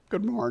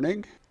Good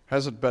morning.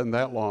 Hasn't been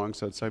that long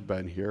since I've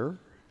been here,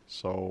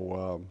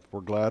 so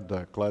we're glad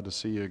to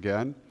see you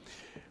again.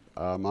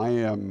 I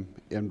am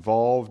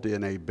involved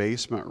in a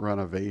basement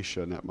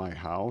renovation at my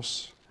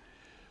house,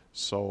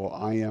 so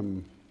I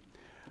am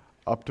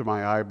up to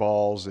my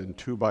eyeballs in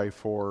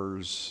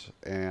 2x4s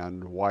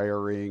and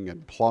wiring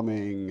and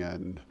plumbing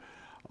and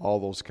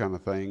all those kind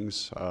of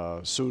things.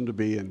 Soon to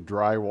be in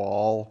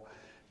drywall,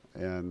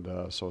 and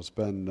so it's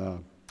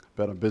been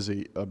a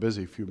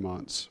busy few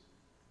months.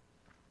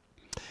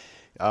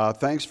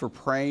 Thanks for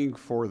praying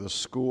for the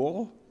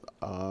school.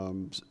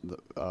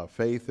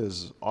 Faith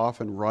is off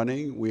and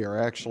running. We are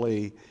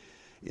actually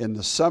in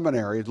the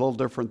seminary, a little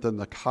different than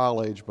the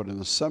college, but in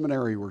the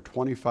seminary we're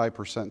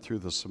 25% through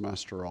the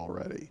semester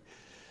already.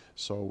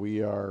 So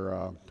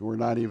we're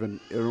not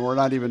even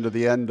to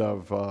the end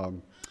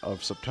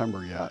of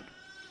September yet.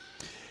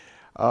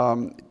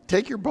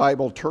 Take your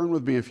Bible, turn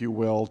with me if you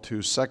will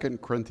to 2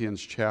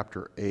 Corinthians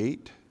chapter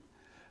 8.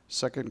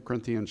 2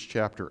 Corinthians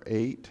chapter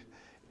 8.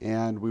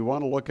 And we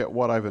want to look at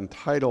what I've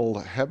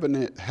entitled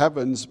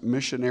Heaven's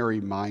Missionary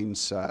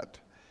Mindset.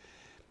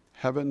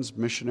 Heaven's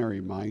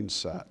Missionary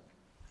Mindset.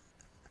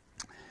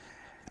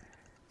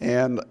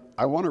 And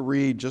I want to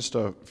read just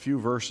a few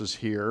verses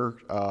here.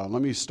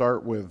 Let me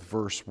start with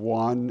verse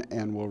 1,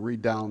 and we'll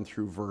read down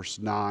through verse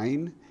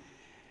 9.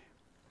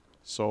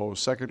 So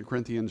 2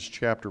 Corinthians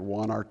chapter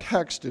 1. Our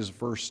text is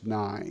verse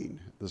 9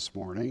 this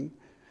morning.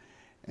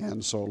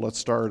 And so let's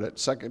start at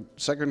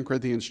 2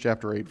 Corinthians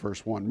chapter 8,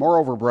 verse 1.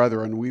 Moreover,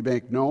 brethren, we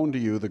make known to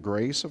you the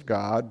grace of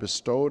God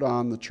bestowed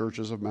on the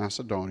churches of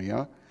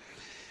Macedonia,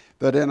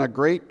 that in a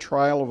great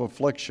trial of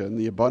affliction,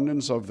 the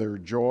abundance of their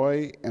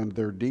joy and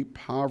their deep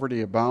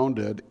poverty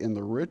abounded in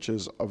the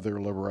riches of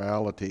their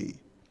liberality.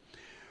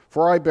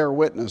 For I bear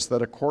witness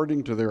that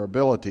according to their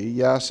ability,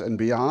 yes, and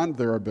beyond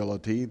their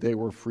ability, they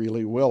were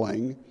freely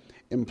willing,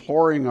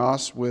 imploring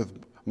us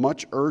with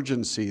much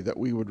urgency that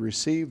we would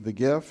receive the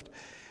gift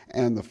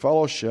and the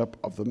fellowship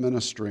of the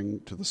ministering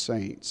to the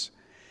saints.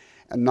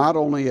 And not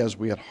only as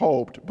we had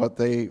hoped, but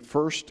they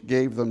first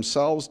gave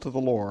themselves to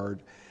the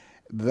Lord,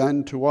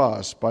 then to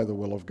us by the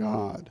will of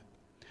God.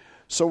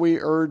 So we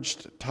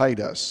urged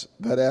Titus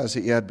that as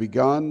he had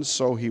begun,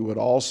 so he would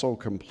also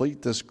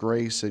complete this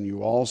grace in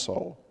you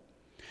also.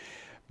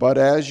 But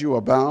as you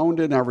abound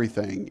in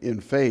everything,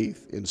 in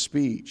faith, in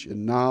speech,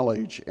 in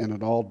knowledge, and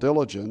in all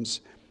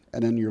diligence,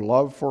 and in your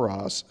love for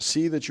us,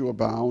 see that you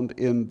abound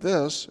in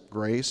this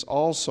grace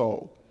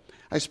also.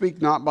 I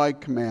speak not by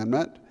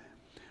commandment,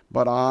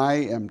 but I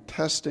am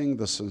testing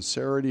the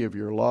sincerity of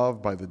your love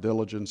by the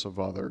diligence of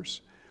others.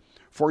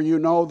 For you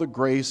know the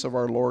grace of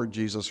our Lord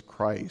Jesus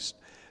Christ,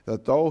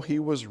 that though he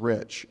was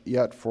rich,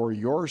 yet for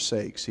your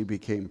sakes he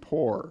became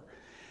poor,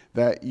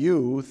 that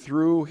you,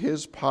 through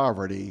his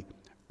poverty,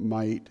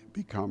 might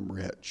become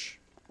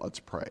rich. Let's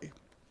pray.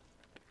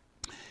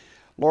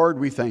 Lord,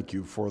 we thank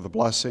you for the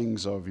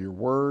blessings of your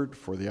word,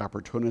 for the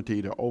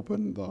opportunity to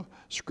open the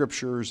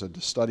scriptures and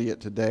to study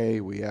it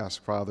today. We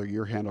ask, Father,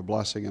 your hand of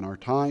blessing in our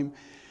time.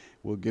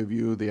 We'll give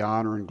you the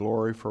honor and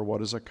glory for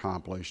what is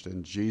accomplished.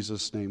 In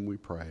Jesus' name we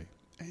pray.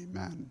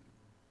 Amen.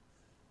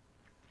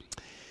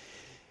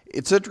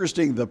 It's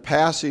interesting, the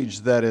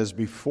passage that is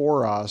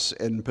before us,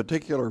 in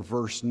particular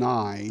verse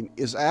 9,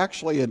 is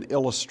actually an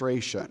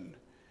illustration.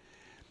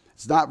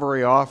 It's not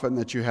very often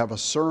that you have a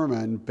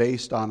sermon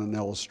based on an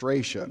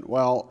illustration.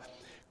 Well,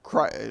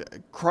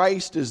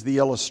 Christ is the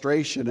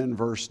illustration in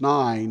verse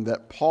 9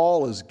 that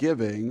Paul is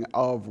giving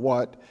of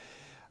what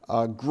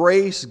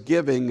grace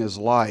giving is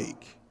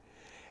like.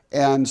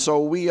 And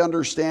so we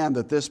understand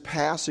that this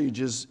passage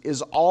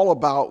is all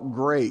about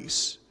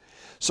grace.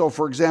 So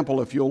for example,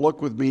 if you'll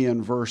look with me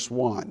in verse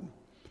 1,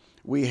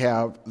 we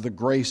have the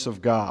grace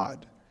of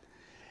God.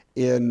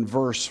 In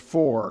verse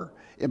 4,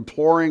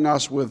 imploring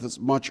us with as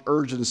much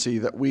urgency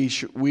that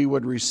we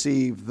would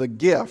receive the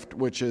gift,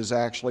 which is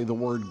actually the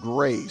word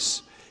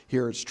grace.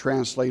 Here it's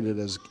translated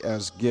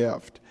as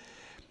gift.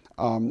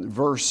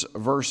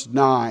 Verse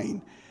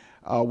 9,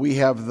 we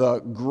have the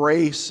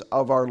grace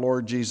of our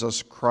Lord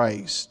Jesus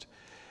Christ.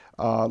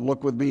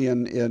 Look with me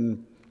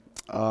in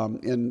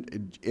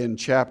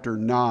chapter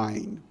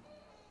 9.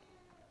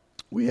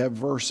 We have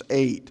verse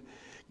 8.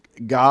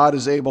 God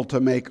is able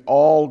to make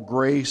all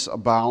grace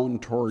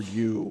abound toward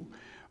you.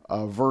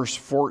 Verse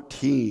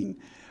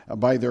 14,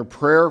 by their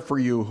prayer for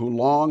you who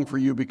long for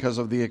you because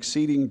of the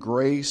exceeding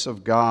grace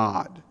of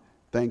God.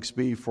 Thanks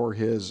be for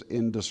his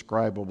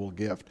indescribable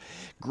gift.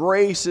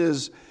 Grace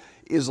is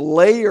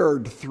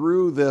layered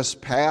through this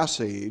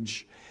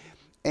passage,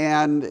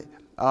 and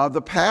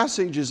the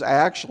passage is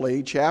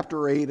actually,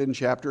 chapter 8 and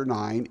chapter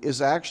 9,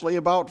 is actually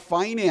about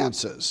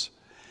finances.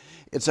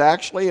 It's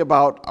actually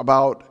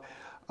about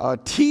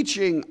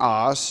teaching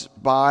us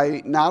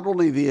by not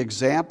only the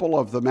example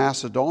of the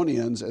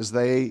Macedonians as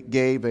they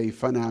gave a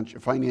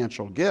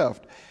financial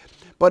gift,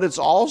 but it's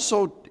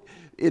also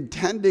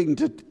intending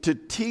to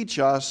teach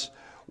us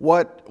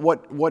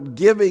what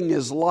giving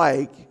is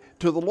like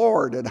to the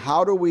Lord, and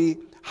how do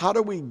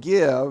we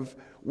give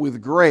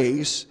with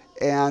grace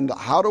And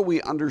how do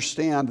we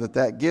understand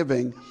that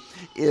giving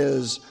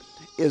is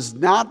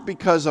not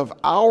because of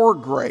our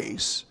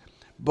grace,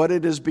 but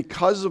it is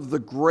because of the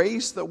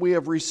grace that we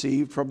have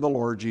received from the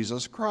Lord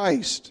Jesus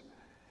Christ.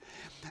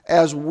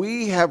 As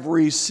we have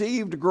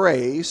received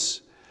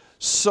grace,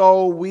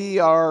 so we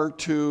are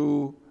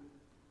to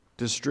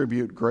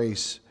distribute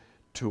grace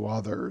to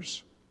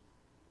others.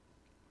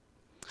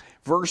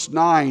 Verse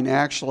 9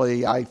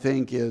 actually, I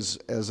think, is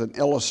as an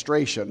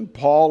illustration.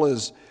 Paul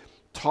is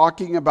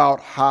talking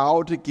about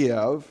how to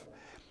give,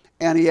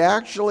 and he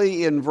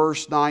actually, in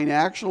verse 9,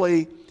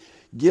 actually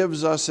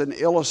gives us an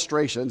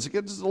illustration.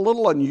 It's a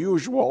little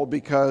unusual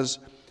because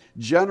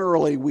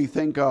generally we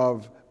think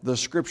of the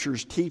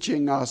scriptures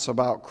teaching us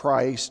about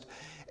Christ,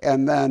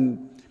 and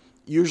then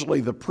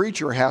usually the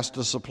preacher has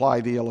to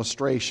supply the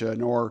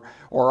illustration, or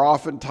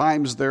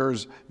oftentimes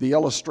there's the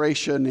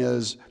illustration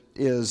is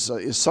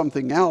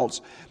something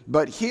else.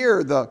 But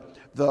here the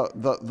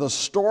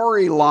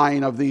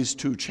storyline of these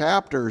two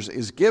chapters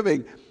is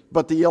giving,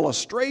 but the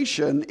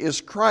illustration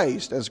is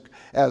Christ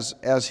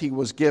as he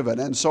was given.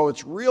 And so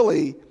it's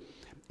really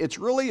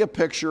a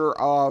picture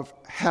of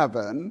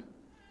heaven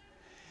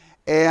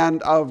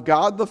and of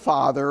God the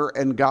Father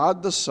and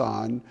God the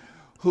Son,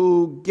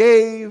 who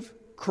gave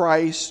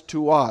Christ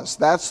to us.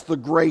 That's the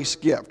grace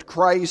gift.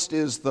 Christ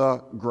is the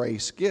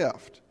grace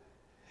gift.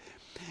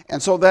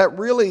 And so that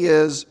really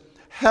is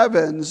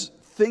heaven's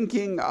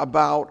thinking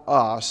about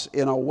us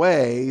in a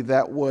way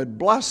that would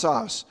bless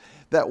us,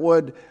 that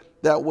would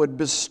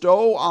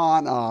bestow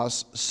on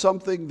us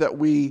something that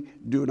we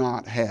do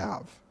not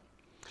have.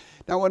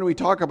 Now, when we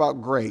talk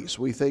about grace,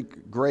 we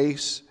think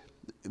grace,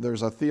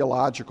 there's a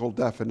theological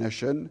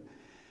definition.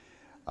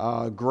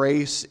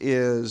 Grace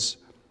is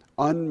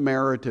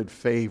unmerited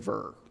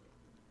favor.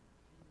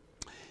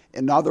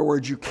 In other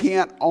words, you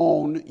can't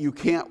own, you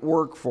can't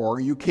work for,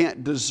 you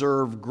can't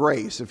deserve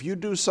grace. If you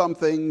do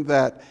something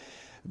that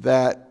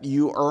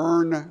you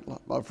earn,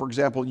 for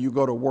example, you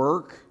go to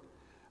work,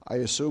 I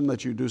assume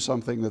that you do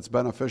something that's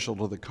beneficial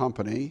to the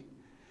company.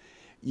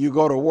 You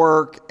go to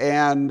work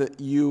and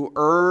you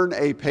earn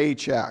a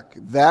paycheck.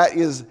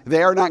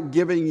 They are not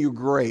giving you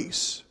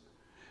grace.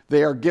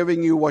 They are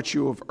giving you what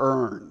you have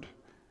earned.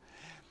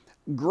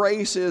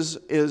 Grace is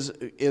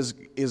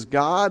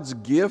God's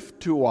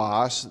gift to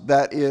us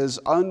that is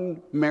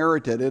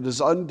unmerited. It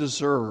is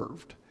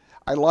undeserved.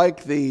 I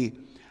like the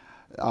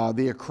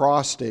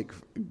acrostic,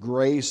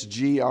 GRACE,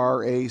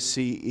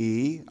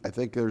 G-R-A-C-E. I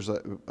think there's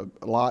a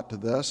lot to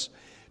this.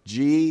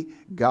 G,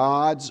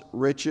 God's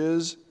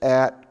riches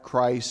at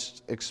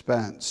Christ's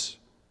expense.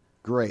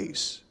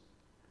 Grace.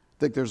 I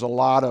think there's a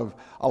lot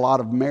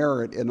of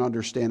merit in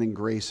understanding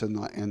grace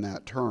in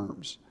that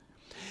terms.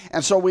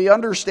 And so we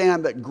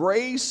understand that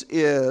grace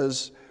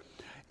is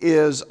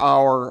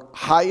our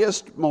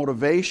highest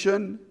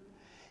motivation.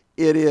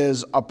 It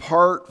is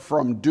apart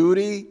from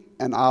duty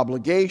and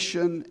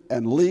obligation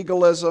and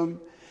legalism.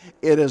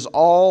 It is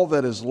all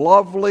that is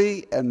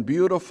lovely and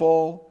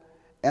beautiful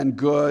and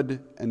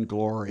good and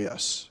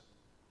glorious.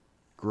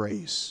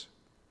 Grace.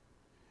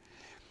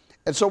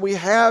 And so we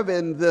have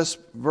in this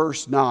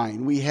verse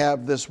 9, we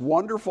have this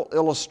wonderful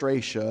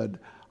illustration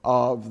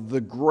of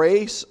the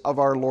grace of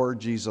our Lord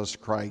Jesus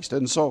Christ.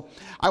 And so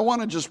I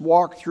want to just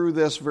walk through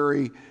this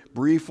very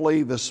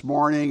briefly this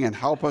morning and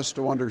help us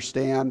to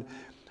understand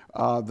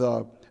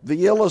the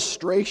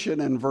illustration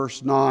in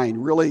verse 9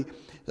 really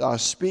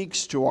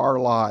speaks to our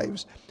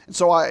lives. And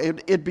so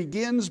it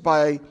begins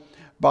by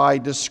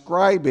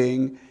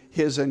describing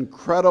his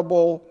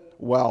incredible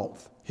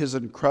wealth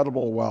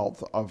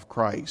of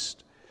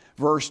Christ.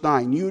 Verse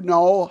 9, you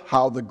know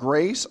how the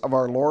grace of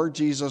our Lord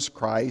Jesus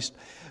Christ,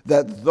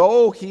 that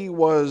though he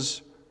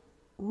was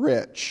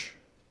rich.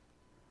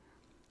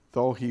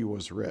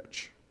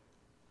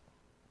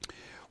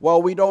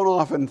 Well, we don't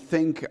often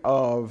think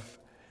of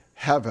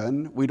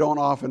heaven, we don't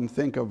often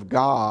think of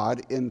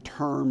God in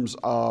terms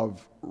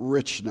of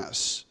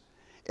richness.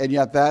 And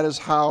yet that is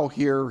how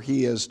here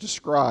he is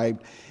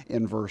described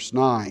in verse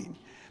 9.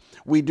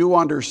 We do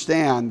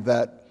understand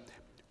that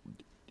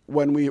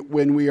when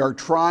we are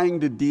trying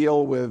to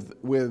deal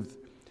with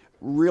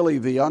really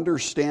the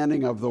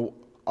understanding of the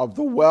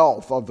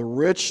wealth, of the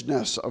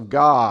richness of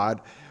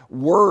God,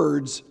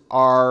 words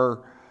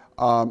are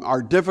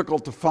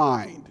difficult to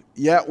find.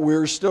 Yet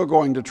we're still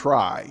going to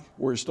try.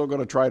 We're still going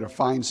to try to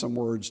find some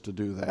words to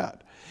do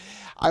that.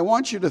 I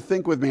want you to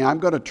think with me. I'm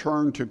going to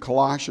turn to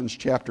Colossians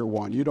chapter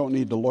 1. You don't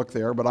need to look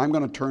there, but I'm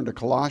going to turn to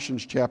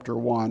Colossians chapter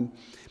 1.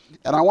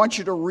 And I want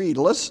you to read.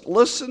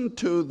 Listen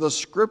to the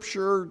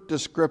scripture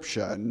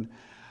description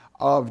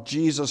of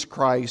Jesus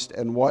Christ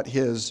and what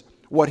his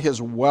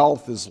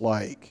wealth is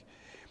like.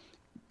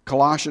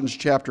 Colossians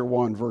chapter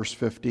 1, verse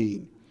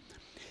 15.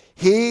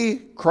 He,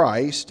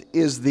 Christ,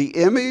 is the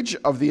image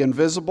of the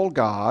invisible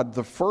God,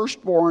 the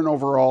firstborn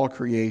over all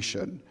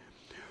creation.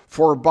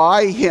 For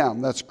by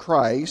him, that's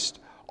Christ,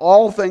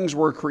 all things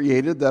were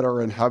created that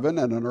are in heaven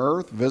and on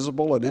earth,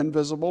 visible and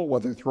invisible,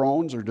 whether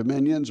thrones or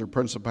dominions or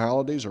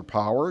principalities or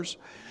powers.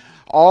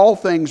 All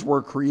things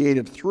were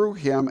created through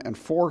him and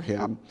for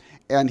him,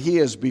 and he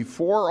is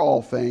before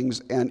all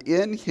things, and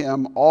in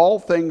him all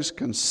things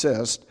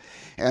consist,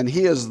 and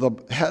he is the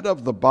head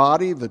of the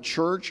body, the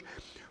church,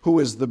 who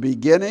is the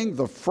beginning,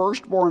 the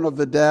firstborn of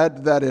the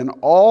dead, that in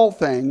all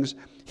things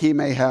he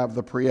may have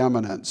the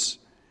preeminence.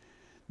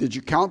 Did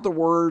you count the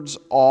words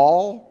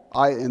all?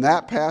 In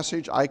that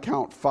passage, I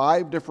count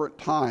 5 different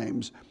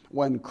times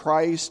when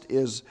Christ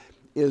is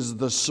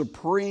the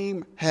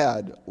supreme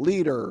head,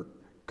 leader,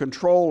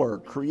 controller,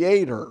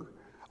 creator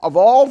of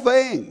all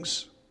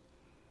things.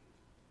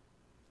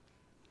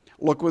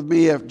 Look with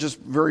me just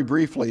very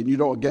briefly, and you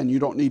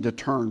don't need to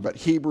turn, but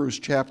Hebrews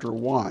chapter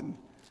 1.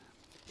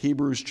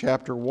 Hebrews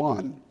chapter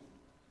 1.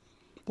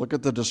 Look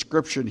at the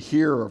description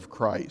here of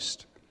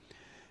Christ.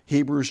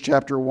 Hebrews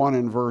chapter 1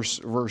 and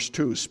verse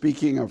 2,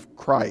 speaking of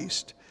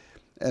Christ.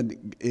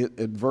 And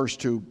in verse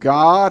 2,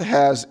 God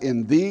has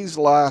in these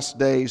last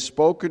days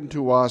spoken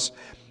to us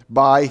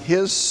by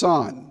his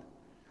Son,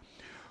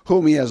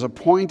 whom he has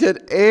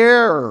appointed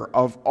heir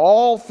of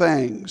all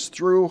things,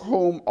 through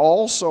whom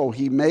also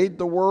he made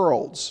the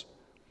worlds,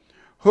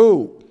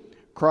 who,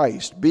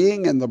 Christ,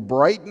 being in the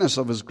brightness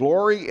of his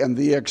glory and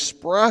the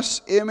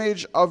express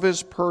image of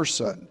his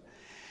person,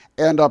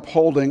 and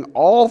upholding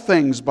all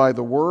things by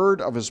the word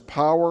of his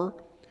power,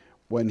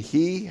 when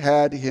he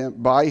had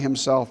by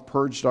himself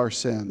purged our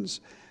sins,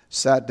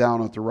 sat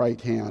down at the right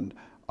hand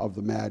of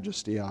the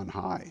Majesty on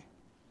high.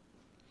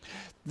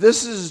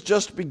 This is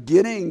just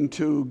beginning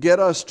to get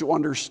us to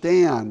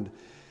understand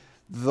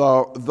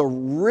the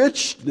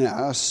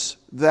richness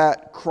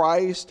that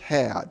Christ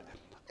had.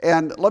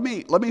 And let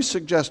me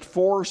suggest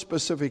 4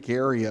 specific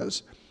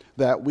areas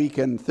that we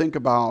can think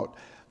about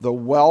the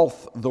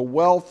wealth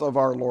of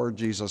our Lord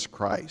Jesus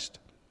Christ.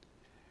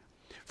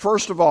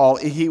 First of all,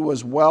 he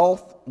was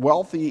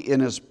wealthy in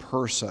his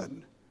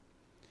person.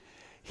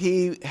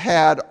 He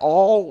had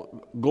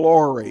all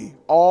glory,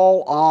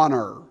 all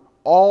honor,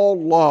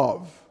 all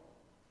love.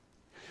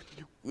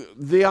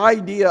 The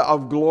idea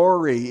of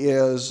glory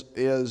is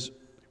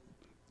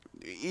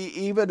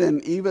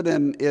even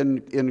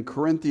in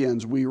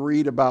Corinthians, we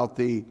read about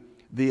the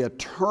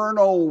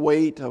eternal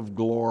weight of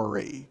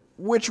glory,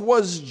 which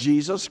was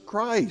Jesus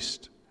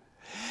Christ.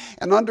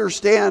 And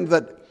understand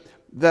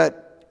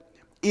that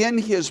in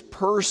his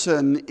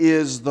person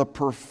is the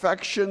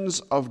perfections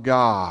of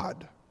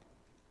God.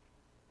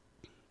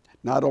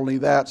 Not only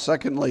that,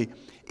 secondly,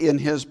 in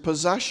his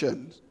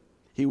possessions.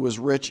 He was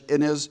rich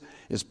in his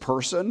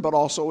person, but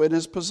also in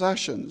his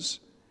possessions.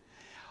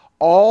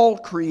 All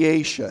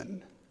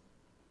creation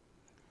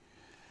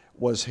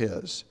was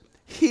his.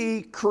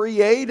 He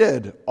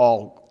created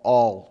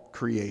all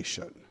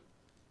creation.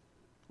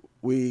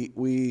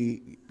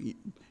 We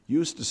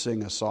used to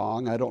sing a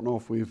song. I don't know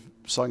if we've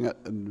sung it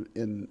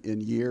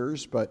in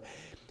years, but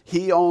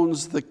he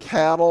owns the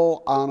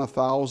cattle on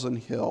 1,000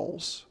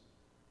 hills.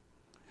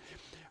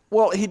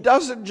 Well, he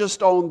doesn't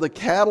just own the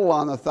cattle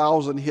on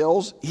 1,000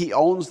 hills, he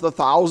owns the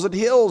 1,000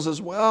 hills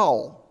as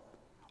well.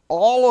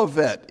 All of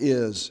it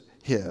is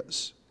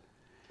his.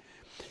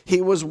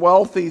 He was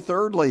wealthy,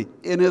 thirdly,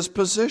 in his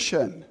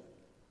position.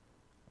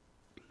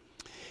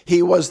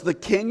 He was the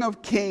King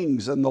of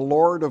Kings and the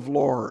Lord of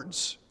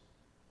Lords.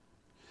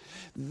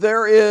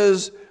 There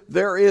is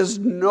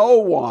no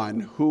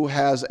one who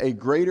has a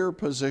greater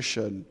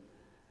position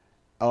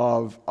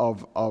of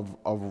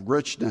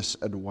richness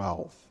and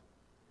wealth.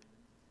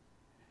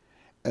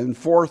 And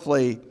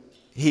fourthly,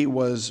 he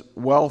was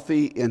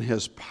wealthy in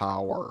his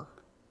power.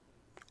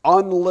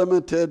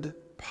 Unlimited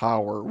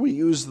power. We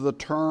use the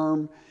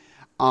term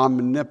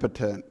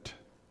omnipotent,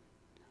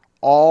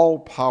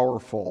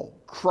 all-powerful.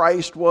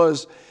 Christ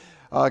was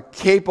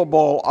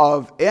capable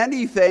of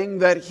anything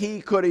that he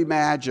could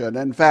imagine.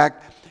 In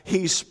fact,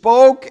 he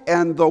spoke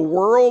and the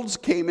worlds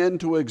came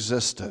into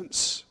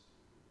existence.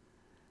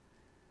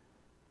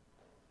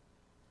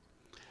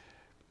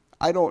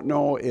 I don't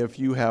know if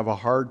you have a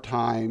hard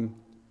time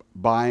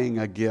buying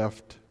a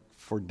gift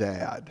for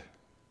Dad.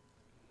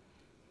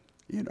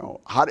 You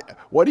know,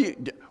 what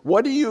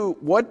do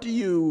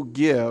you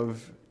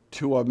give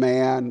to a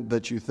man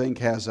that you think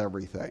has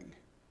everything?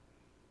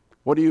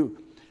 Do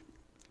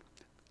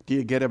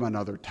you get him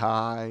another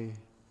tie?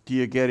 Do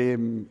you get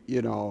him,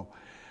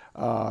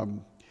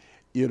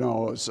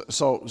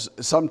 so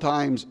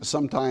sometimes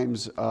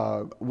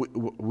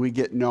we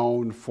get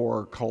known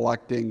for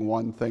collecting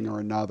one thing or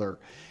another.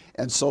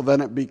 And so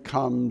then it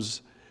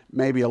becomes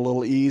maybe a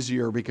little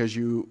easier because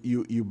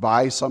you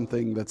buy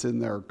something that's in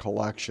their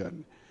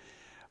collection.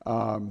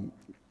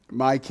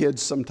 My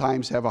kids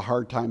sometimes have a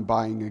hard time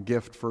buying a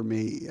gift for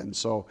me, and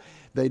so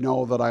they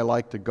know that I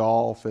like to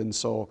golf, and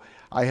so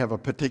I have a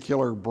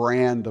particular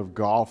brand of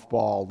golf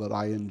ball that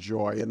I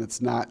enjoy, and it's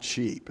not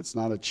cheap. It's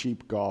not a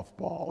cheap golf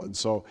ball, and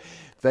so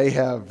they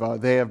have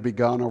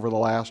begun over the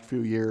last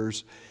few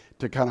years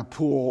to kind of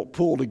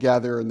pool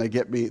together, and they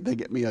get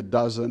me a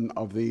dozen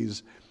of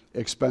these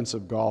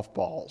expensive golf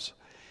balls.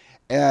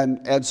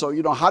 And so,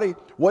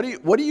 what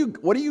do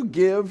you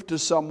give to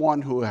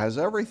someone who has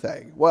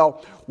everything?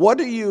 Well, what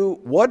do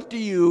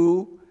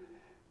you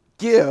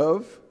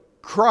give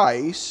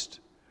Christ,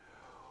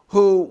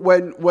 who,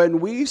 when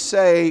we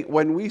say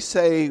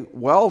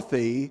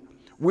wealthy,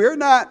 we're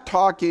not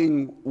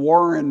talking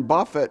Warren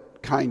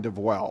Buffett kind of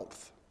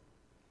wealth.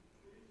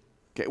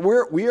 Okay,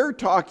 we're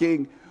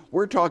talking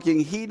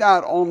he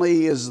not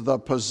only is the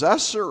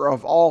possessor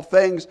of all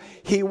things,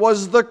 he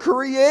was the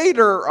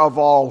creator of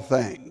all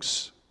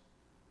things.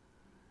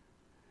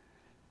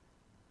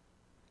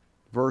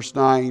 Verse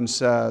 9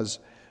 says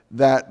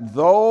that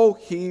though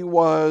he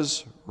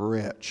was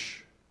rich,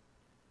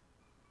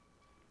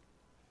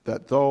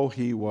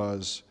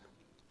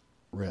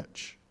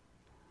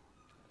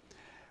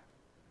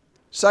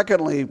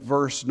 Secondly,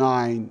 verse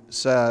 9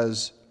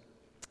 says,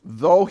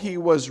 though he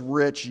was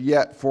rich,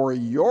 yet for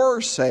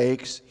your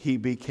sakes he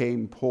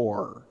became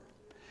poor.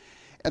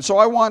 And so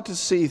I want to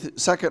see,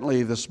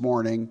 secondly, this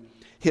morning,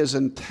 his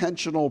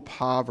intentional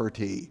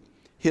poverty.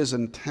 His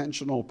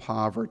intentional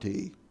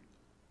poverty.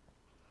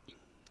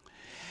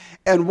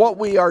 And what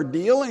we are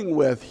dealing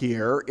with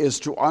here is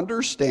to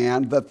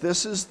understand that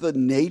this is the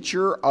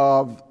nature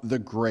of the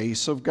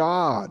grace of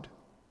God.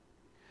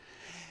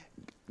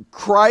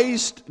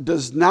 Christ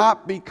does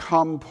not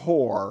become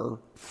poor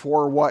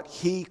for what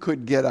he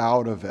could get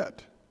out of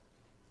it.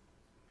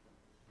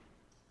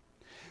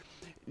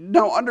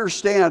 Now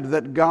understand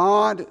that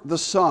God the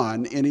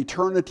Son in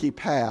eternity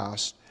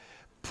past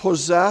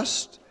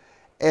possessed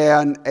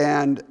and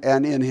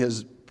in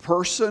his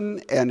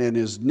person and in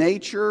his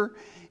nature,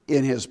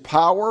 in his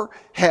power,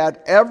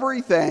 had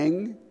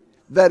everything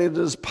that it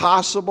is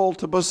possible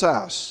to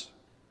possess.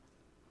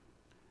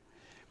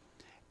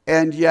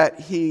 And yet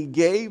he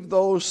gave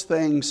those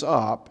things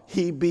up.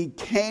 He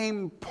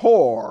became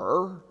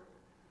poor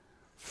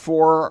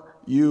for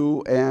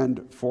you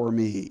and for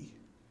me.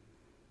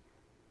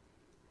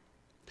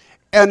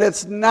 And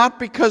it's not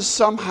because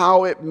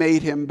somehow it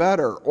made him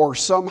better or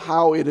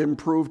somehow it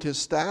improved his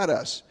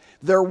status.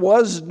 There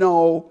was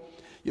no,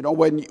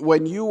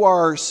 when you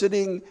are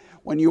sitting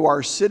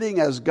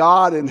as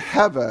God in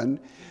heaven,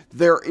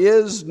 there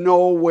is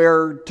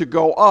nowhere to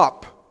go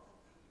up.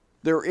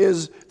 There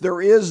is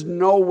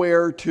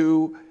nowhere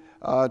to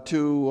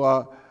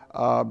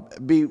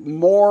be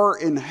more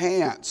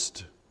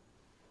enhanced.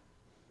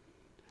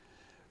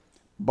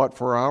 But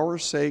for our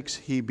sakes,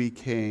 he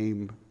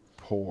became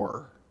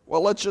poor.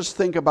 Well, let's just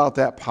think about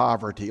that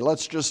poverty.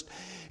 Let's just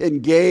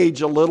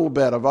engage a little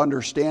bit of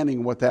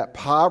understanding what that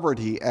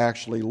poverty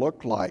actually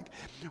looked like.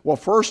 Well,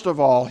 first of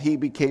all, he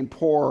became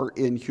poor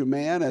in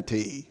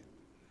humanity.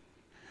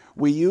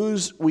 We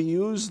use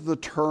the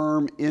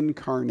term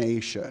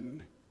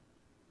incarnation.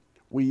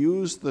 We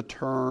use the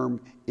term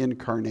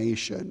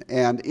incarnation.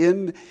 And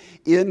in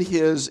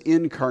his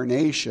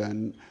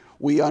incarnation,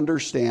 we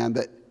understand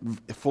that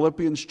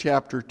Philippians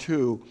chapter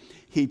 2,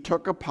 he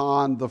took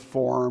upon the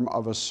form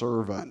of a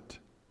servant.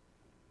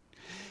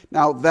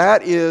 Now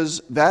that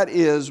is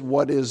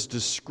what is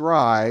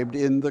described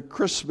in the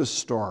Christmas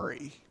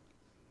story.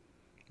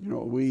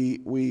 We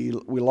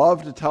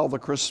love to tell the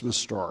Christmas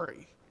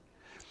story.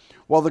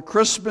 Well, the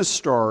Christmas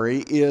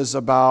story is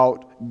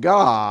about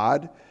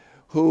God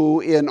who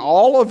in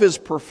all of his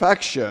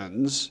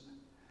perfections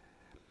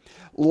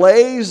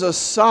lays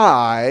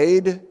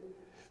aside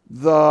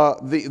the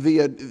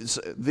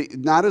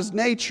not his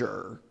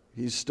nature,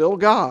 he's still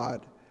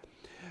God,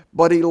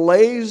 but he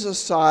lays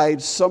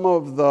aside some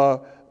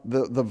of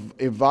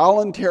he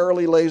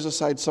voluntarily lays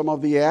aside some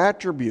of the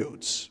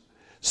attributes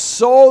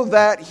so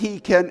that he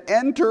can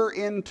enter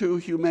into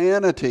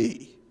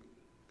humanity.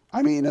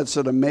 I mean, it's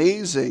an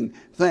amazing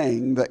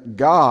thing that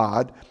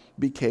God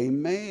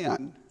became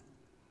man.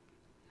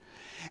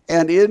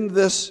 And in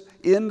this,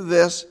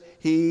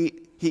 he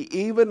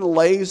even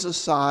lays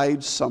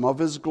aside some of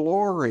his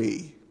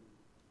glory.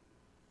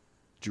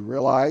 Do you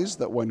realize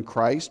that when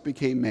Christ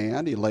became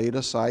man, he laid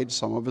aside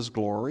some of his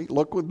glory?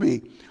 Look with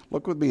me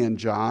in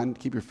John,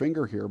 keep your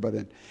finger here, but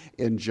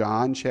in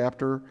John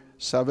chapter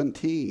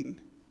 17.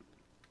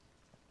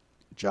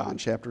 John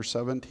chapter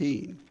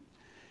 17.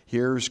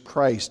 Here's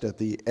Christ at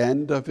the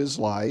end of his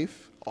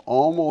life,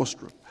 almost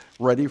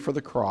ready for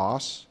the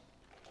cross.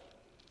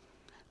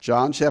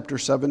 John chapter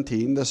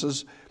 17, this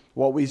is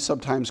what we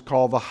sometimes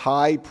call the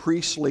high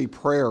priestly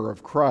prayer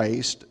of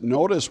Christ.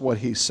 Notice what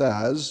he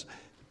says,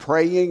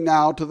 praying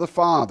now to the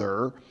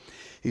Father.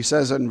 He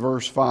says in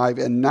verse 5,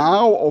 "And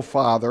now, O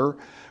Father,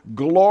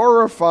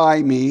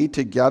 glorify me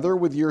together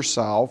with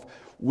yourself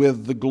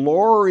with the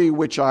glory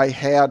which I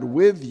had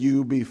with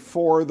you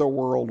before the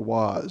world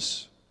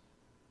was."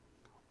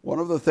 One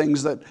of the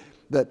things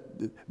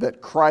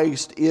that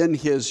Christ in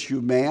his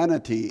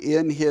humanity,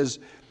 in his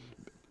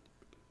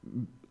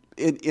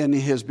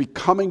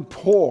becoming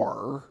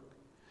poor,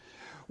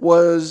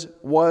 was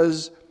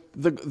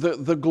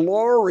the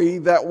glory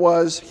that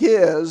was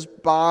his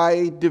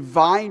by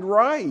divine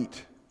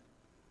right.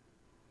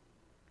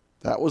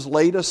 That was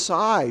laid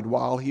aside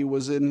while he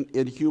was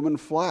in human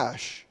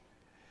flesh.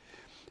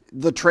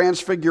 The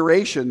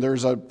transfiguration,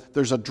 there's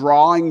a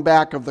drawing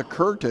back of the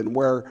curtain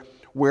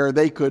where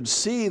they could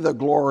see the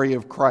glory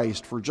of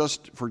Christ for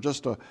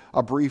just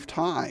a brief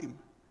time.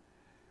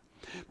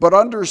 But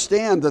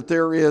understand that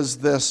there is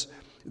this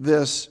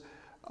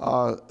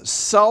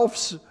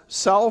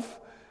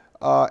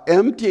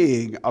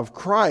emptying of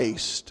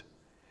Christ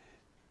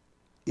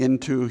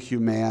into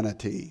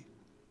humanity.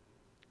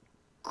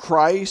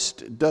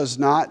 Christ does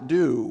not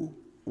do,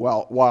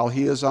 while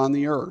he is on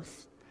the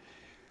earth,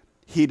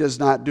 he does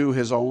not do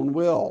his own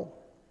will.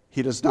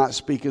 He does not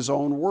speak his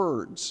own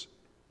words.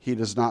 He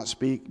does not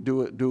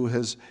do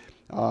his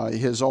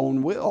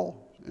own will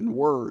and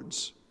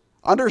words.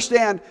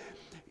 Understand,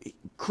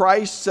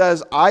 Christ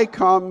says, I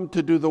come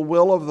to do the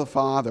will of the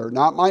Father,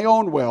 not my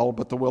own will,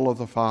 but the will of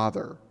the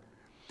Father.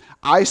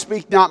 I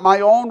speak not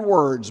my own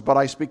words, but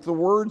I speak the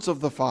words of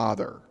the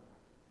Father.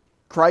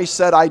 Christ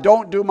said, I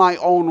don't do my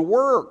own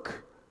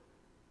work,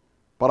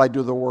 but I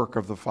do the work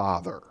of the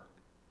Father.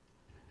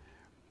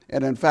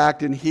 And in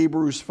fact, in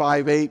Hebrews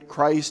 5:8,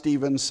 Christ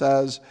even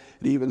says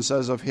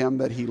of him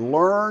that he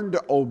learned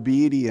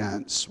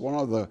obedience, one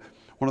of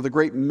the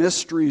great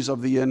mysteries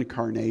of the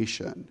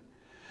incarnation.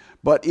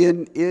 But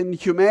in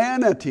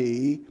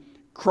humanity,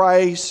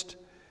 Christ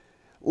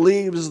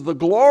leaves the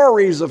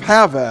glories of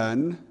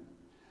heaven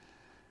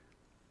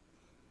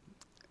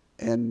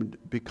and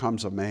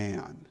becomes a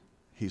man.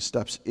 He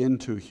steps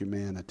into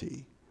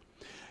humanity.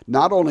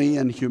 Not only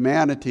in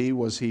humanity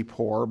was he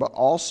poor, but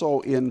also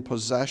in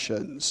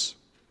possessions.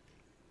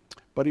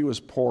 But he was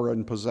poor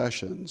in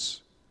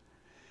possessions.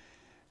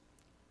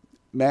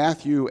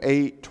 Matthew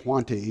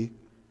 8:20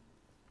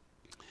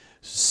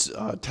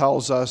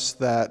 tells us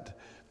that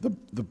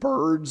the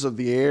birds of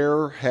the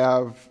air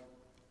have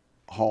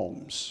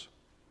homes.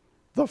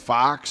 The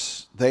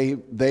fox,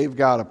 they've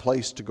got a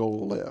place to go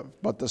live.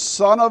 But the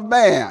Son of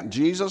Man,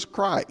 Jesus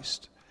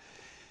Christ,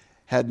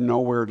 had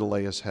nowhere to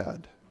lay his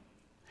head.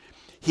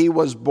 He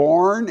was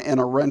born in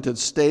a rented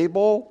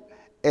stable,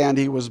 and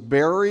he was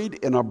buried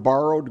in a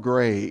borrowed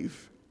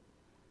grave.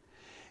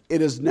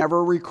 It is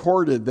never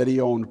recorded that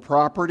he owned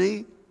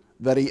property,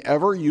 that he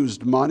ever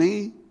used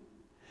money.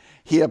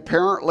 He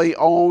apparently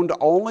owned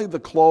only the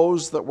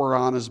clothes that were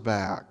on his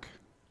back.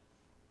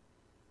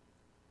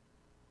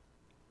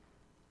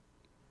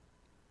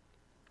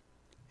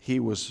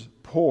 He was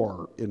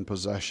poor in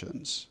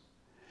possessions.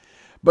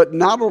 But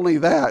not only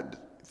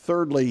that,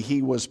 thirdly,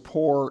 he was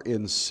poor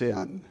in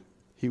sin.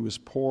 He was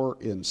poor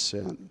in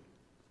sin.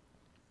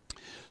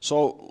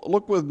 So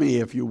look with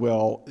me, if you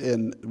will,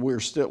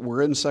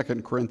 we're in 2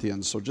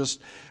 Corinthians, so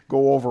just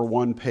go over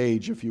one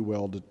page, if you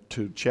will,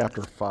 to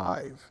chapter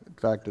 5. In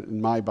fact,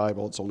 in my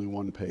Bible, it's only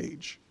one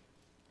page.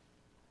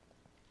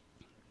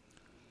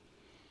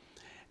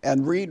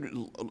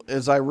 And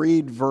as I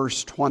read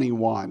verse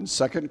 21,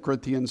 2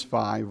 Corinthians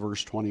 5,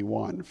 verse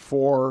 21,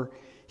 for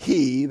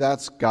he,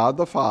 that's God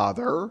the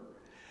Father,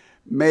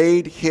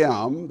 made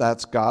him,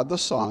 that's God the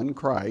Son,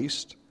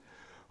 Christ,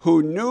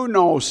 who knew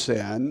no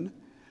sin,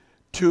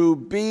 to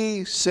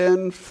be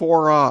sin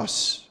for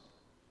us,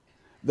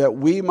 that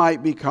we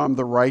might become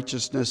the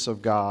righteousness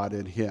of God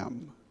in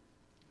him.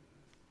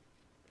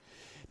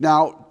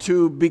 Now,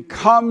 to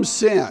become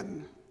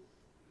sin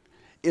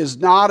is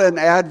not an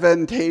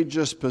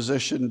advantageous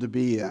position to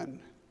be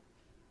in.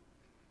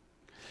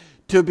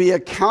 To be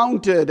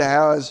accounted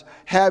as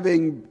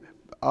having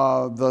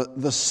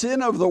the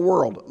sin of the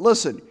world.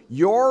 Listen,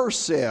 your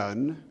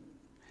sin,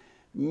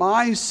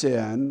 my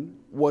sin,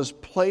 was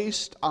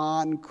placed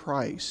on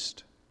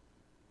Christ.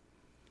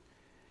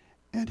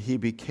 And he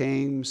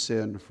became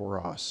sin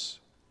for us.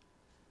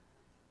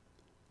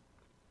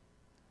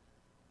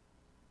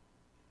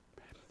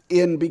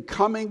 In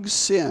becoming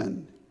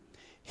sin,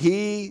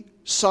 he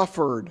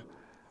suffered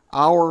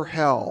our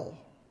hell.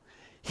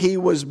 He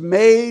was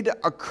made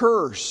a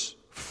curse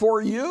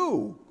for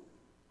you.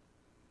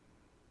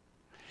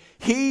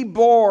 He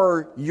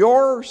bore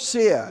your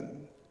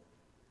sin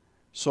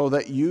so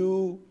that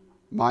you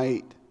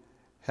might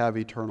have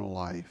eternal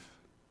life.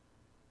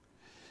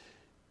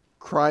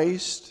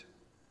 Christ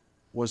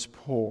was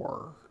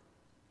poor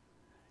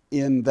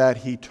in that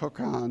he took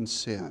on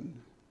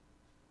sin.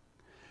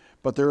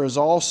 But there is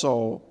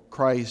also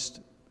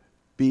Christ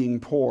being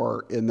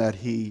poor in that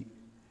he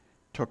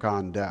took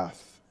on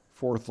death.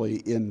 Fourthly,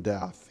 in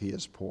death he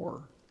is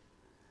poor.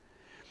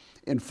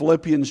 In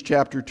Philippians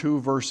chapter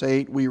 2, verse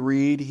 8, we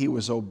read, he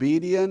was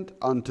obedient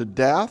unto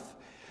death,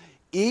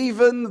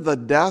 even the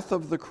death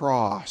of the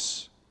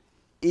cross,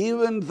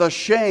 even the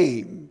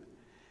shame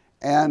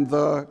and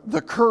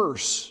the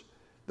curse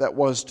that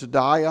was to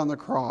die on the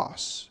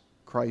cross.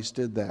 Christ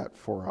did that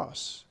for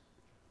us.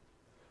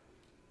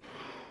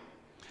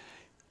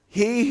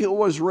 He who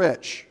was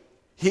rich,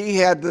 he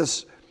had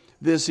this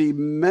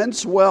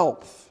immense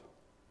wealth.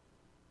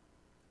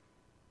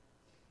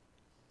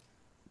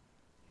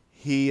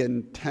 He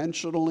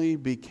intentionally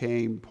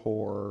became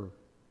poor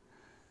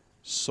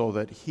so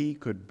that he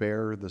could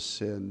bear the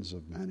sins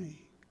of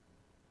many.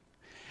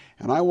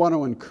 And I want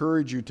to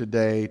encourage you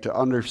today to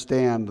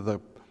understand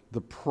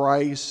the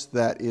price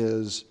that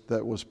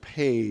was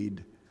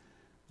paid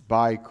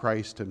by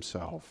Christ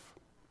himself.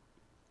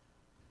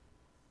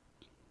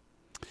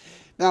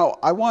 Now,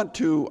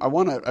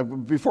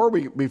 before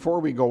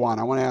we go on,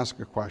 I want to ask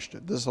a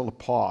question. This is a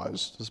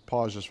pause.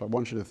 I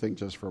want you to think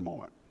just for a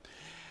moment.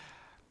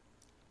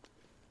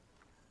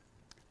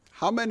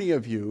 How many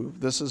of you,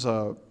 this is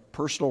a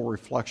personal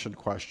reflection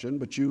question,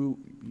 but you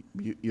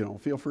know,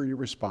 feel free to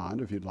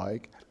respond if you'd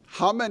like.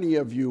 How many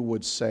of you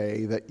would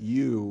say that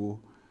you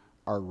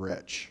are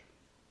rich?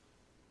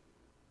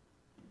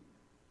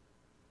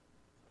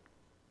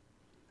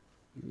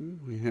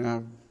 We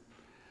have,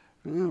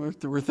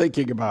 we're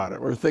thinking about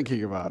it. We're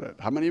thinking about it.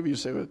 How many of you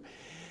say,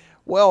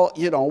 well,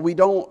 you know, we're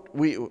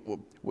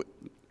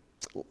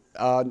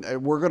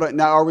gonna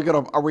now. Are we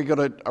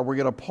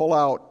gonna pull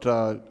out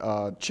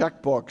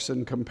checkbooks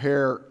and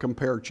compare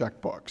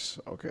checkbooks?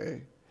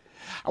 Okay.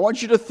 I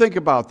want you to think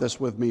about this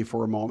with me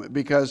for a moment,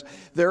 because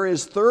there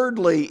is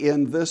thirdly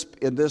in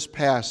this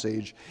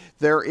passage,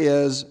 there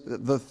is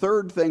the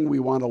third thing we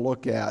want to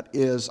look at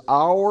is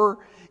our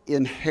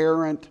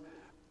inherent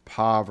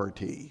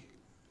poverty.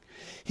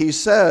 He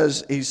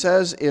says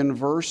in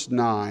verse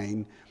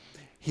 9,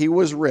 he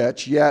was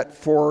rich, yet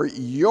for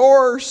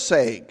your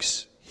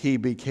sakes he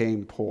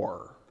became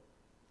poor.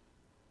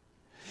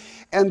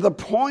 And the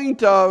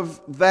point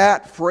of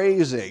that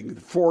phrasing,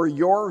 for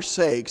your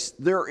sakes,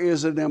 there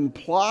is an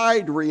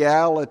implied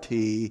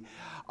reality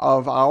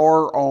of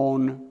our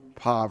own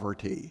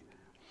poverty.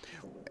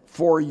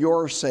 For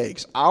your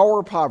sakes,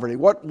 our poverty.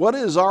 What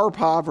is our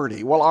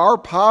poverty? Well, our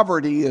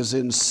poverty is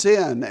in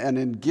sin and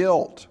in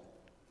guilt.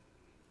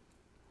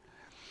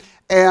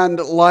 And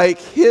like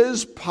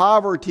his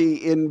poverty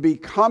in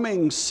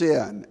becoming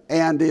sin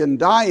and in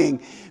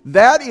dying,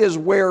 that is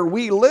where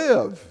we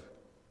live.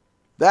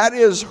 That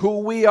is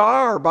who we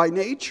are by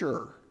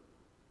nature.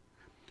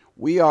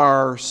 We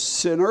are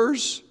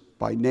sinners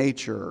by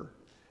nature.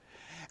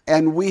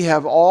 And we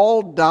have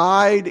all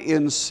died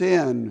in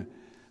sin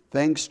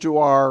thanks to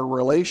our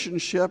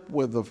relationship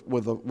with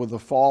the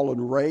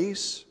fallen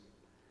race.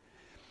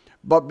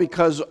 But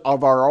because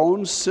of our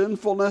own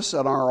sinfulness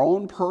and our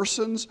own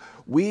persons,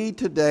 we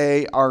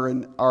today are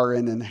in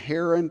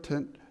inherent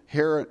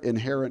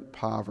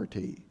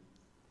poverty.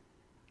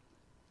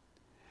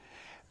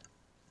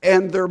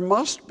 And there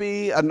must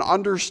be an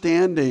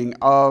understanding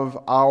of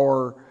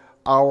our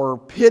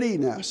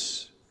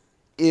pittiness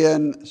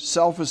in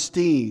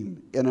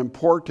self-esteem, in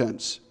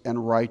importance,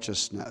 and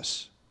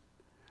righteousness.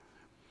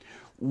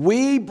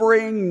 We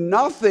bring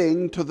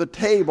nothing to the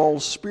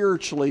table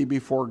spiritually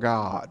before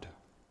God.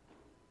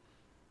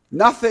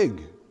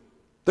 Nothing.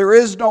 There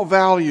is no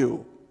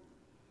value.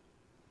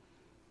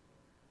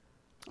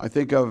 I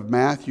think of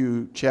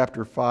Matthew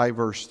chapter 5,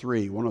 verse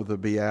 3, one of the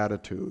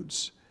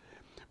Beatitudes.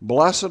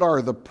 Blessed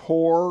are the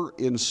poor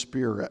in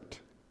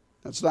spirit.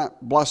 That's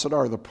not blessed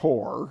are the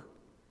poor.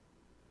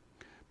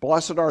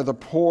 Blessed are the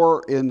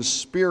poor in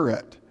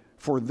spirit,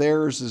 for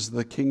theirs is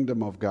the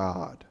kingdom of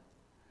God.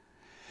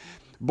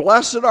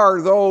 Blessed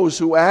are those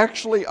who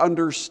actually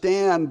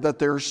understand that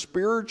their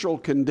spiritual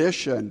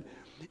condition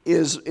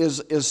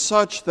is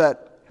such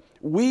that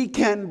we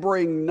can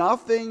bring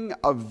nothing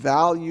of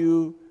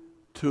value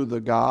to the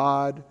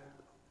God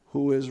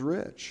who is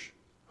rich,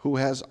 who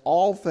has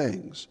all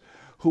things,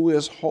 who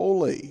is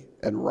holy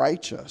and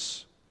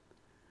righteous.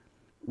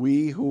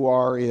 We who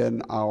are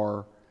in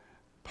our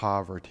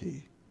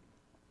poverty.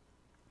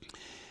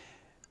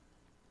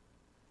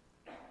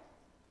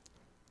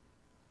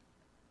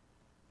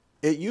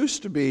 It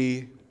used to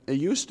be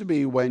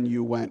when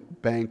you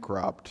went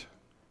bankrupt,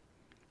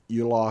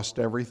 you lost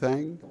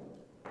everything.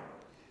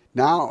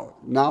 Now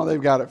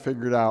they've got it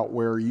figured out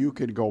where you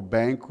could go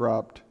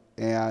bankrupt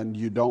and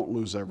you don't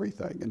lose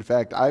everything. In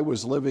fact, I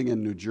was living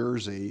in New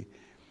Jersey,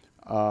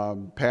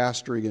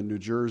 pastoring in New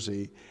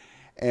Jersey,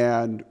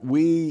 and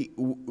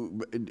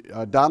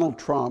Donald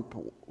Trump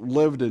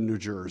lived in New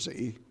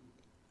Jersey,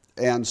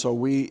 and so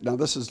now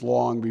this is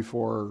long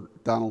before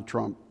Donald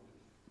Trump,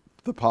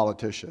 the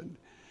politician.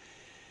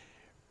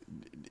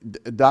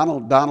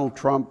 Donald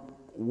Trump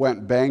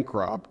went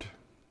bankrupt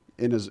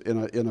in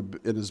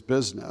his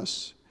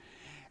business,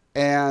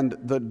 and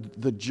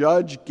the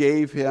judge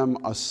gave him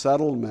a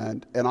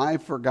settlement, and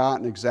I've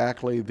forgotten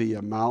exactly the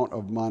amount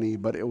of money,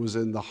 but it was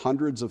in the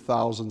hundreds of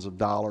thousands of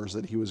dollars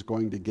that he was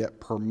going to get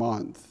per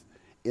month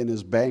in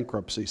his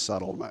bankruptcy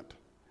settlement.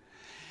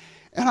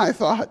 And I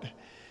thought,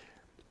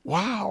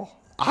 wow,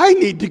 I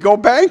need to go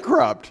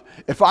bankrupt.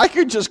 If I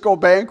could just go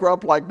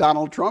bankrupt like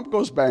Donald Trump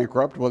goes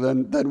bankrupt, well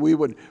then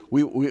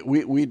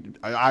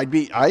I'd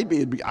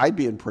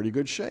be in pretty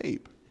good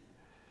shape.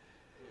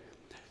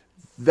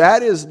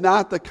 That is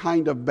not the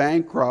kind of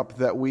bankrupt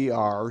that we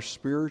are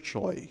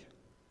spiritually.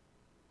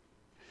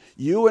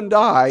 You and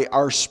I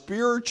are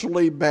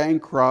spiritually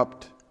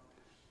bankrupt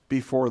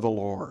before the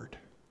Lord.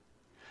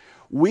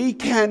 We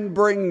can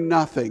bring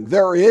nothing.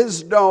 There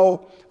is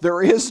no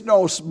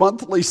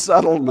monthly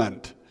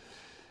settlement.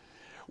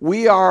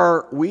 We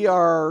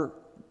are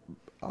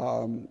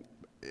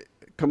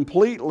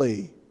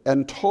completely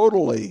and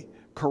totally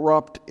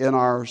corrupt in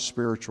our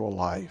spiritual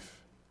life.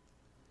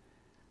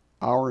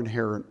 Our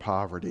inherent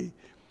poverty.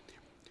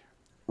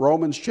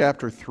 Romans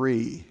chapter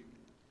 3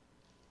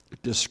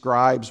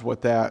 describes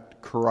what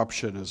that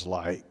corruption is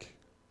like.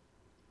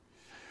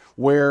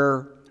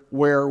 Where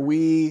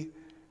we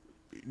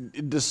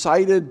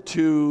decided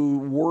to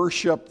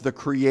worship the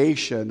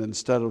creation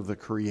instead of the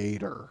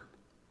Creator.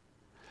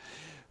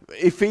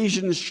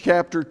 Ephesians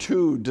chapter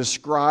 2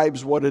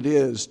 describes what it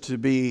is to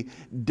be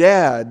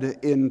dead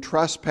in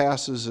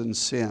trespasses and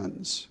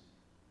sins.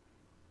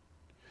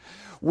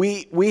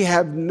 We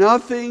have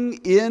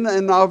nothing in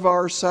and of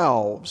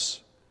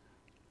ourselves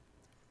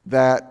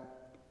that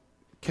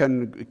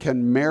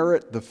can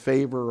merit the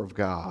favor of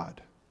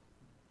God.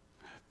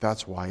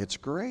 That's why it's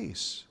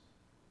grace,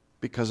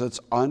 because it's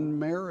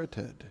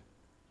unmerited.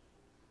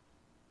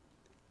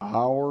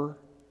 Our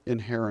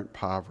inherent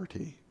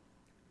poverty.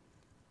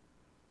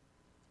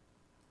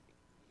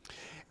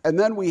 And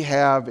then we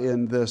have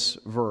in this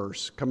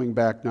verse, coming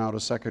back now to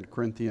 2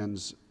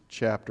 Corinthians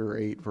chapter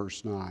 8,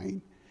 verse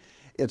 9,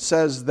 it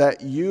says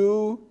that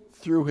you,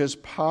 through his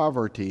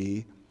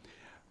poverty,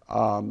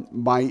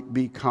 might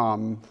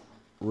become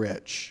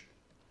rich.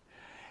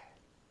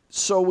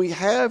 So we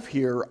have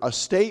here a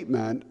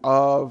statement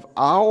of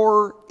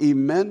our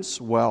immense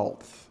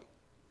wealth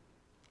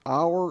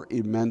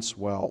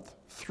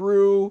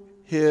through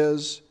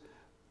his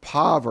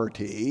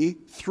poverty,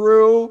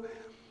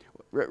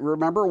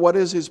 remember, what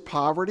is his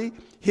poverty?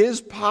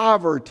 His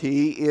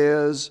poverty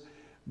is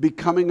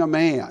becoming a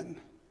man,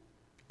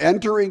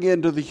 entering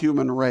into the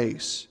human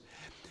race.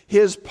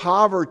 His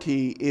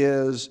poverty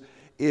is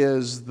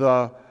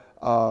the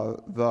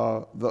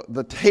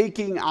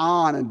taking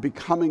on and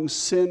becoming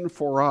sin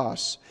for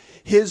us.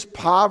 His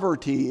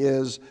poverty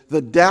is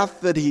the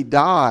death that he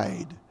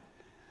died,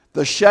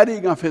 the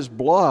shedding of his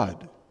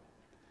blood.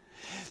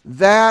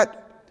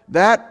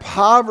 That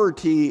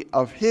poverty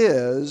of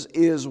his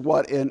is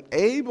what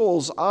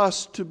enables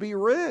us to be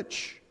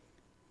rich.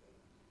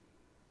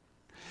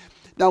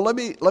 Now let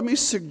me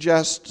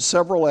suggest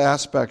several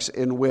aspects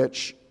in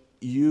which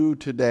you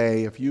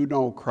today, if you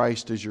know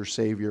Christ as your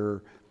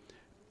Savior,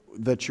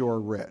 that you're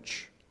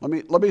rich. Let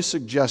me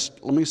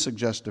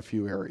suggest a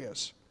few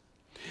areas.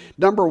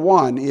 Number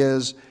one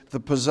is the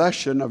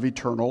possession of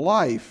eternal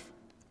life.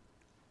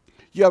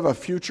 You have a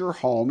future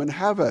home in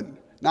heaven.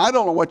 Now I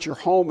don't know what your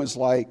home is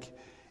like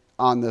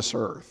on this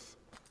earth.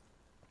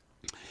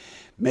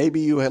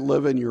 Maybe you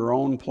live in your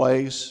own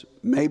place.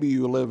 Maybe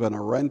you live in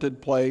a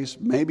rented place.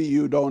 Maybe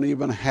you don't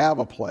even have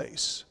a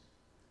place.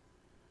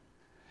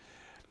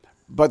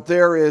 But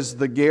there is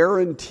the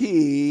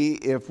guarantee,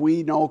 if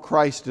we know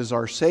Christ as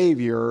our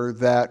Savior,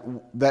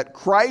 that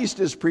Christ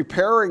is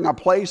preparing a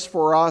place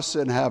for us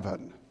in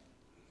heaven.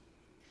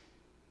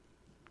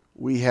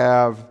 We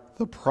have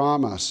the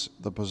promise,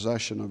 the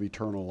possession of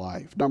eternal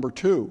life. Number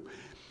two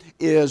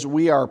is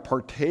we are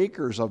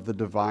partakers of the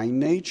divine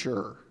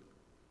nature.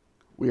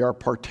 We are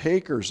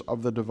partakers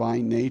of the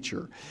divine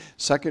nature.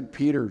 2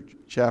 Peter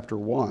chapter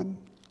 1.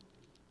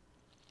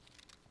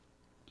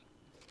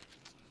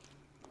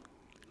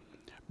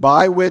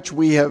 By which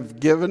we have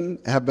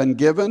been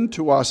given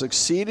to us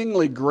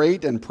exceedingly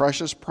great and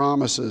precious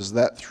promises,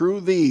 that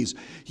through these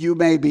you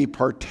may be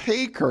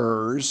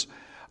partakers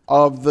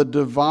of the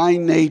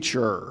divine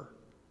nature,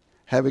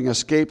 having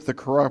escaped the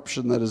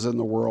corruption that is in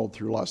the world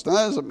through lust. Now,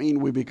 that doesn't mean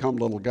we become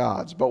little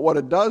gods, but what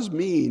it does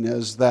mean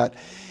is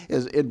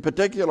in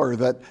particular,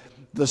 that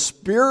the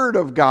Spirit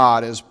of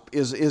God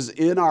is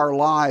in our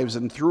lives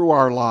and through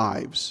our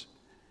lives.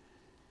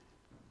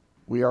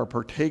 We are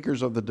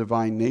partakers of the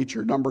divine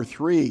nature. Number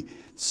three,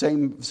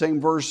 same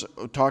verse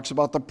talks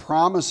about the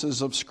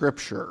promises of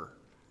Scripture.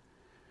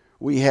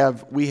 We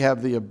have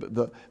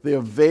the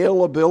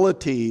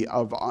availability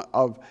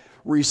of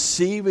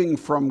receiving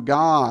from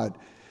God,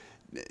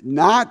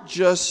 not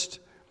just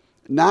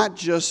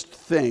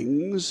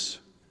things,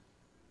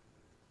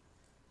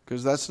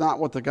 because that's not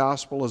what the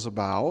gospel is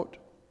about.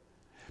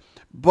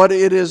 But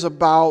it is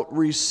about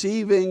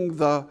receiving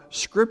the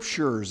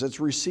Scriptures.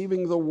 It's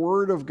receiving the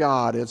Word of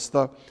God. It's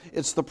the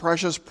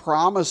precious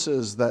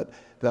promises that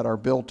are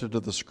built into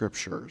the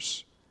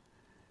Scriptures.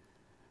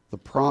 The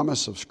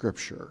promise of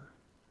Scripture.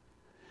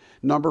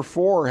 Number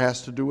four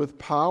has to do with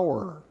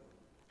power.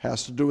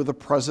 Has to do with the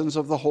presence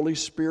of the Holy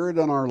Spirit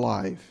in our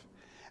life.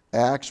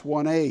 Acts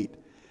 1:8.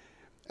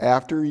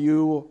 After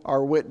you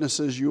are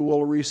witnesses, you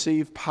will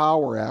receive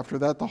power. After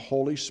that, the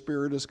Holy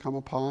Spirit has come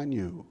upon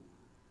you.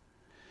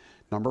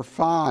 Number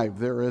five,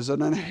 there is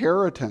an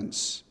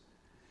inheritance.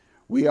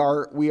 We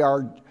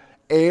are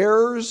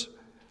heirs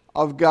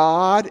of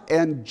God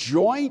and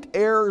joint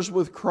heirs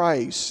with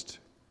Christ.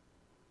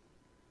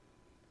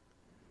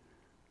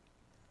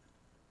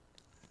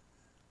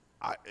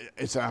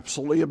 It's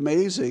absolutely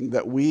amazing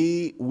that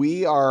we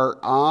are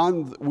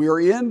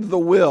in the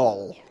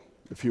will,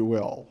 if you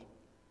will.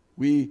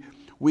 We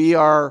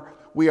are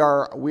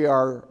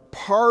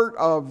part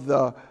of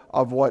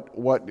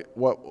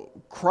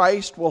what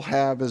Christ will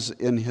have as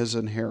in his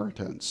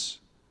inheritance.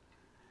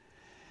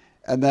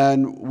 And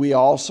then we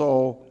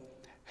also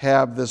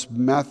have this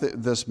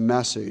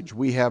message.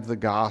 We have the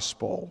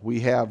gospel. We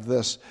have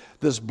this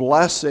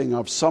blessing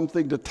of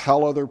something to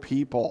tell other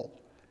people.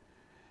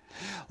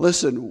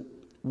 Listen,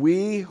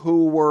 we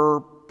who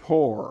were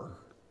poor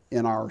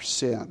in our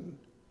sin,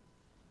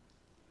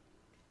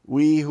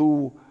 we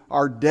who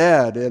are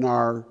dead in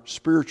our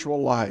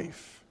spiritual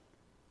life,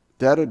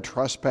 dead in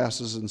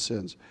trespasses and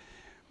sins,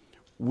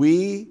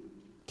 we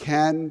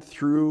can,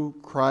 through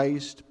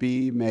Christ,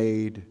 be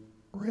made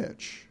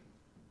rich.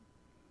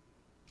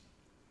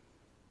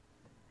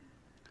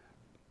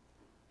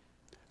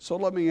 So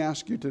let me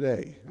ask you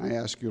today, I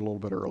asked you a little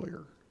bit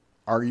earlier,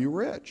 are you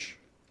rich?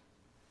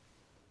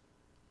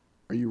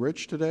 Are you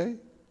rich today?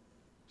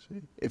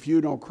 See? If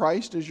you know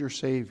Christ as your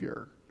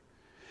Savior,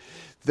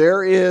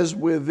 there is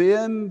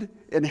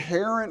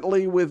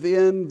inherently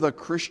within the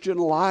Christian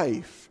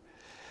life,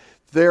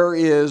 there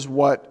is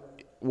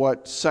what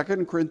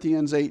 2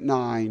 Corinthians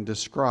 8:9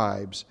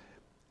 describes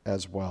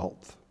as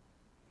wealth.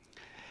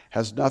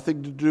 Has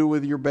nothing to do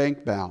with your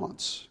bank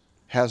balance.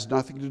 Has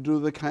nothing to do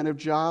with the kind of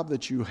job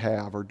that you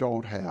have or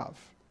don't have.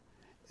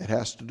 It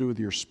has to do with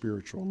your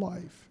spiritual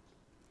life.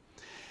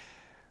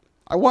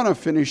 I want to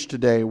finish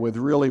today with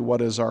really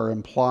what is our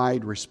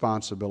implied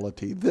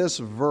responsibility. This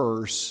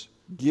verse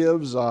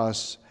gives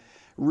us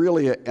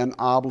really an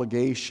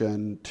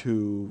obligation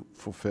to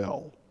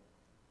fulfill.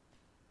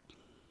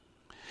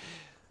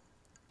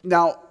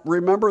 Now,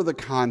 remember the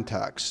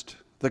context.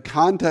 The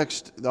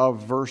context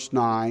of verse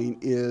 9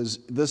 is,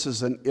 this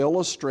is an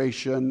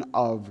illustration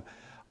of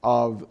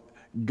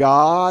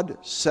God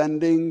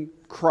sending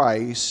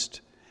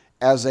Christ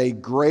as a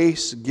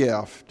grace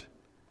gift.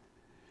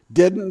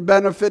 Didn't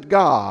benefit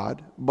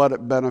God, but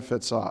it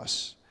benefits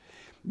us.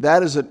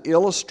 That is an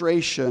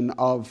illustration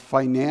of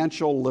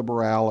financial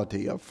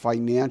liberality, of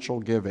financial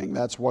giving.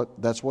 That's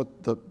what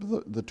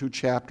the two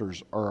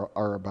chapters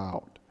are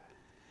about.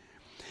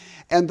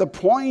 And the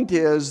point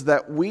is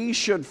that we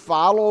should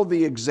follow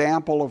the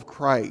example of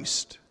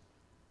Christ.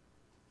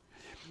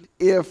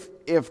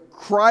 If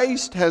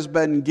Christ has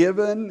been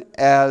given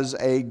as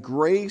a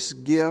grace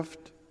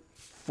gift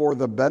for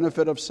the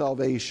benefit of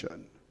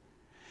salvation,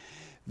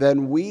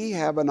 then we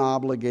have an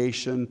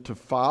obligation to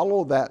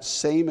follow that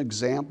same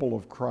example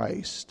of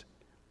Christ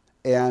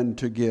and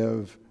to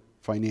give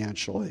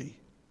financially.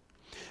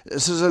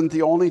 This isn't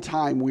the only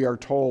time we are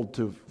told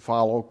to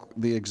follow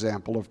the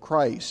example of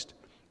Christ.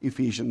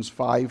 Ephesians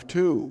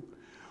 5:2.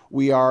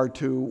 We are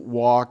to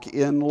walk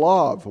in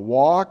love.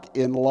 Walk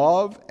in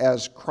love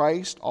as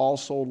Christ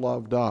also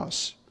loved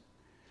us.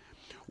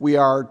 We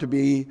are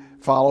to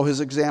follow his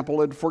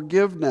example in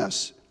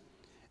forgiveness.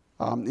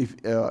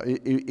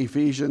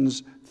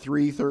 Ephesians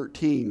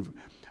 3:13.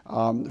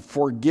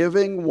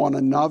 Forgiving one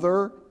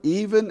another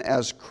even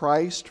as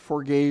Christ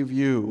forgave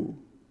you.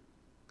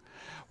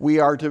 We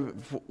are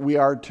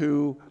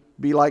to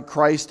be like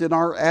Christ in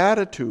our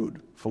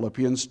attitude.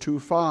 Philippians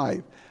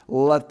 2:5.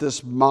 Let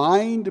this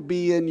mind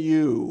be in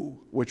you,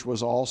 which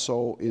was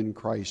also in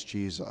Christ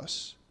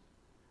Jesus.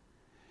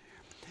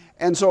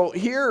 And so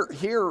here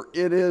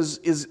it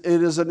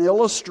is an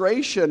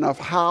illustration of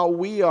how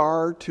we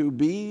are to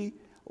be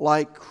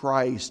like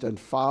Christ and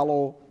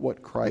follow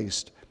what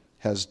Christ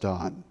has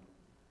done.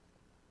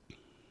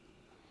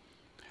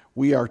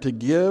 We are to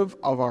give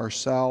of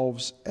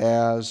ourselves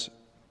as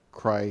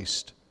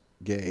Christ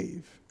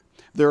gave.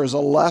 There is a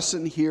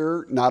lesson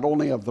here not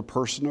only of the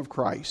person of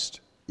Christ.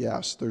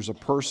 Yes,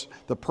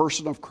 the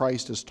person of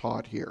Christ is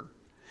taught here.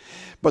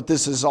 But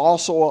this is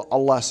also a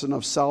lesson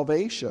of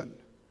salvation.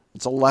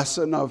 It's a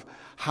lesson of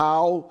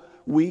how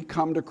we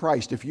come to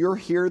Christ. If you're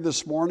here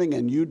this morning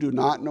and you do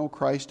not know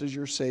Christ as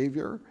your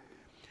Savior,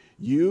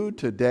 you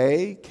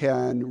today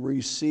can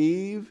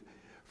receive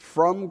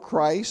from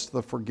Christ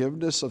the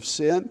forgiveness of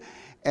sin,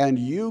 and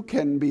you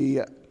can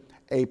be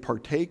a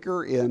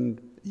partaker in,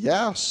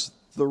 yes,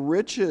 the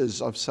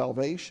riches of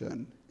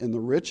salvation, in the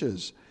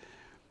riches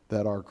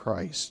that are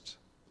Christ.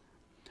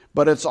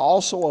 But it's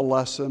also a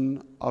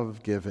lesson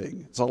of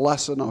giving. It's a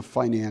lesson of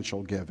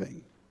financial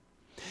giving.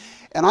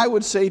 And I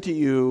would say to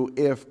you,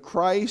 if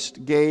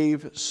Christ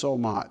gave so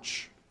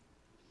much,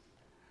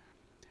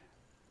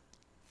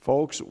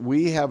 folks,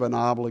 we have an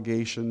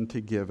obligation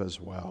to give as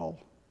well.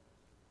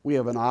 We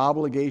have an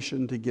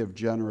obligation to give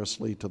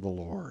generously to the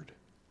Lord.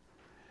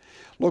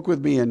 Look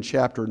with me in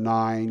chapter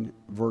 9,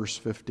 verse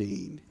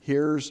 15.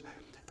 Here's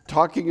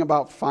talking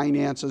about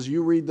finances.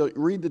 You read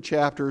the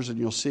chapters and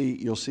you'll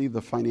see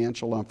the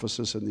financial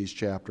emphasis in these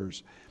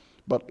chapters.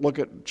 But look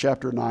at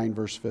chapter 9,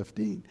 verse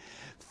 15.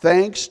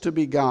 Thanks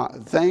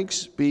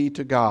be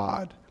to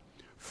God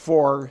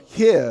for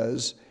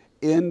his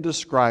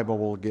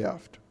indescribable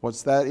gift.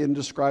 What's that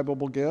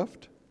indescribable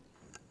gift?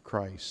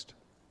 Christ.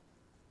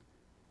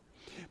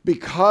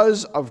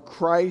 Because of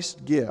Christ's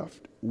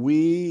gift,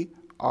 we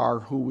are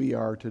who we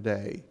are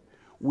today.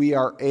 We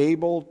are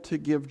able to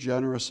give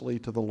generously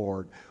to the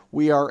Lord.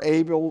 We are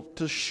able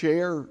to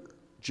share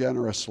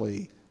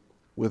generously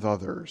with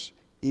others,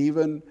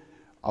 even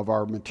of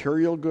our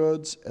material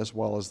goods as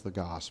well as the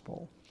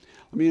gospel.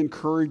 Let me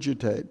encourage you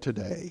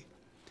today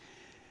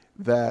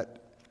that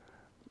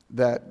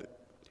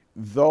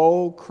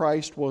though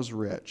Christ was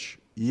rich,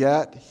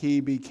 yet he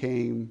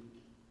became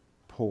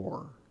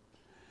poor,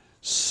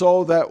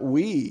 so that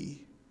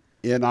we,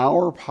 in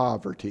our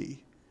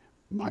poverty,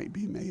 might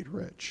be made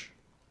rich.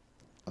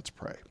 Let's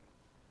pray.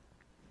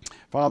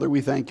 Father,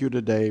 we thank you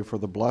today for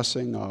the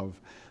blessing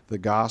of the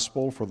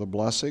gospel, for the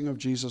blessing of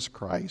Jesus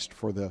Christ,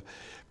 for the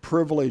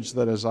privilege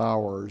that is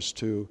ours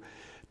to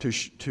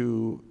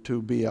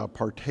be a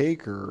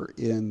partaker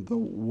in the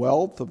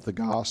wealth of the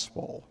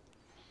gospel,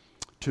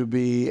 to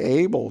be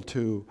able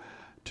to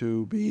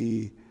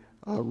be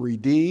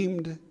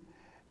redeemed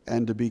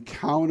and to be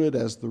counted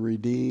as the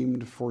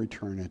redeemed for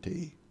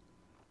eternity.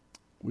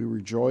 We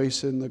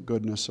rejoice in the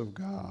goodness of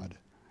God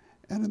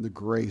and in the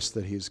grace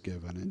that he's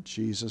given. In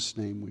Jesus'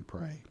 name we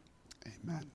pray. Amen.